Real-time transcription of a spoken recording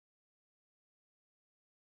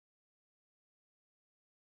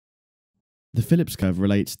The Phillips curve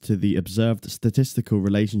relates to the observed statistical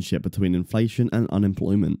relationship between inflation and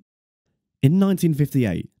unemployment. In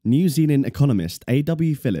 1958, New Zealand economist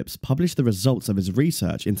A.W. Phillips published the results of his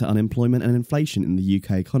research into unemployment and inflation in the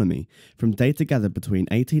UK economy from data gathered between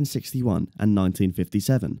 1861 and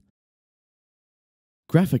 1957.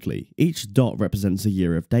 Graphically, each dot represents a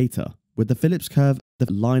year of data, with the Phillips curve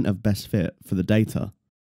the line of best fit for the data.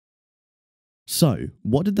 So,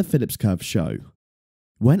 what did the Phillips curve show?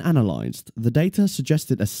 When analysed, the data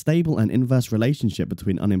suggested a stable and inverse relationship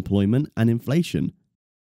between unemployment and inflation.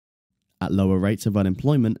 At lower rates of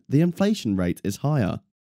unemployment, the inflation rate is higher.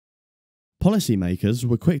 Policymakers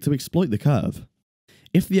were quick to exploit the curve.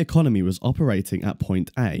 If the economy was operating at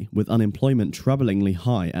point A, with unemployment troublingly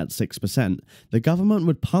high at 6%, the government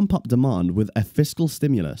would pump up demand with a fiscal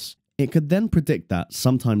stimulus. It could then predict that,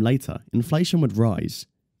 sometime later, inflation would rise,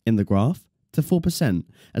 in the graph, to 4%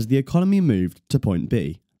 as the economy moved to point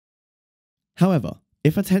B. However,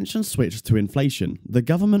 if attention switched to inflation, the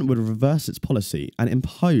government would reverse its policy and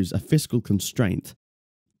impose a fiscal constraint.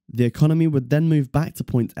 The economy would then move back to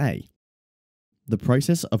point A. The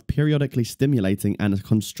process of periodically stimulating and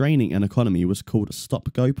constraining an economy was called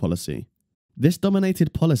stop-go policy. This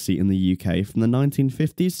dominated policy in the UK from the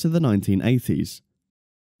 1950s to the 1980s.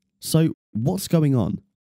 So, what's going on?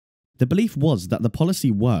 The belief was that the policy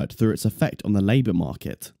worked through its effect on the labour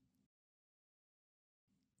market.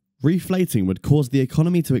 Reflating would cause the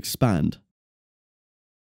economy to expand,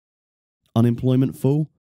 unemployment fall,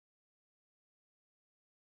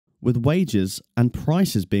 with wages and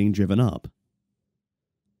prices being driven up.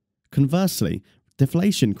 Conversely,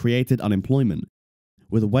 deflation created unemployment,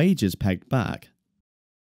 with wages pegged back.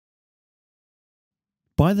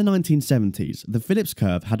 By the 1970s, the Phillips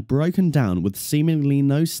curve had broken down with seemingly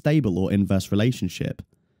no stable or inverse relationship.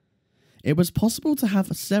 It was possible to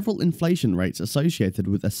have several inflation rates associated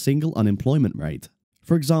with a single unemployment rate.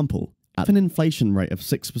 For example, at an inflation rate of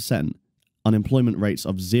 6%, unemployment rates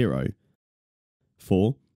of 0,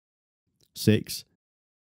 4, 6,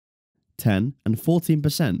 10, and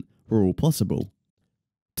 14% were all possible.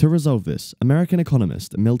 To resolve this, American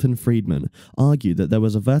economist Milton Friedman argued that there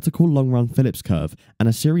was a vertical long-run Phillips curve and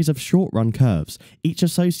a series of short-run curves, each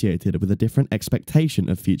associated with a different expectation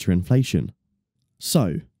of future inflation.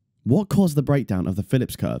 So, what caused the breakdown of the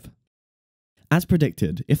Phillips curve? As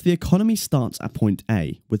predicted, if the economy starts at point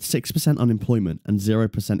A with 6% unemployment and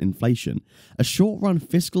 0% inflation, a short-run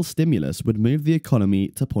fiscal stimulus would move the economy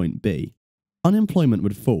to point B. Unemployment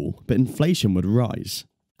would fall, but inflation would rise.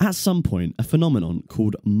 At some point, a phenomenon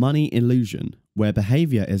called money illusion, where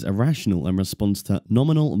behaviour is irrational and responds to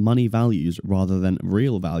nominal money values rather than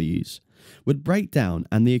real values, would break down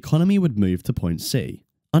and the economy would move to point C.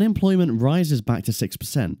 Unemployment rises back to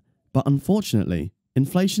 6%, but unfortunately,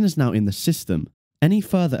 inflation is now in the system. Any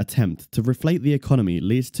further attempt to reflate the economy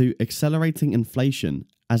leads to accelerating inflation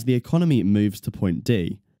as the economy moves to point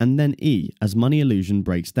D, and then E as money illusion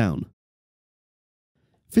breaks down.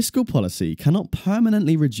 Fiscal policy cannot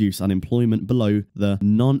permanently reduce unemployment below the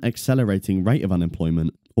non-accelerating rate of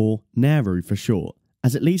unemployment, or NAIRU for short,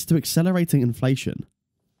 as it leads to accelerating inflation.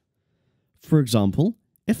 For example,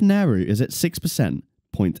 if NAIRU is at 6%,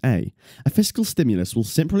 point A, a fiscal stimulus will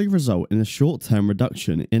simply result in a short-term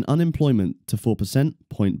reduction in unemployment to 4%,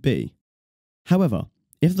 point B. However,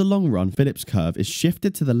 if the long-run Phillips curve is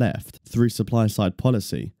shifted to the left through supply-side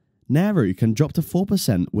policy, NAIRU can drop to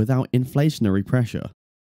 4% without inflationary pressure.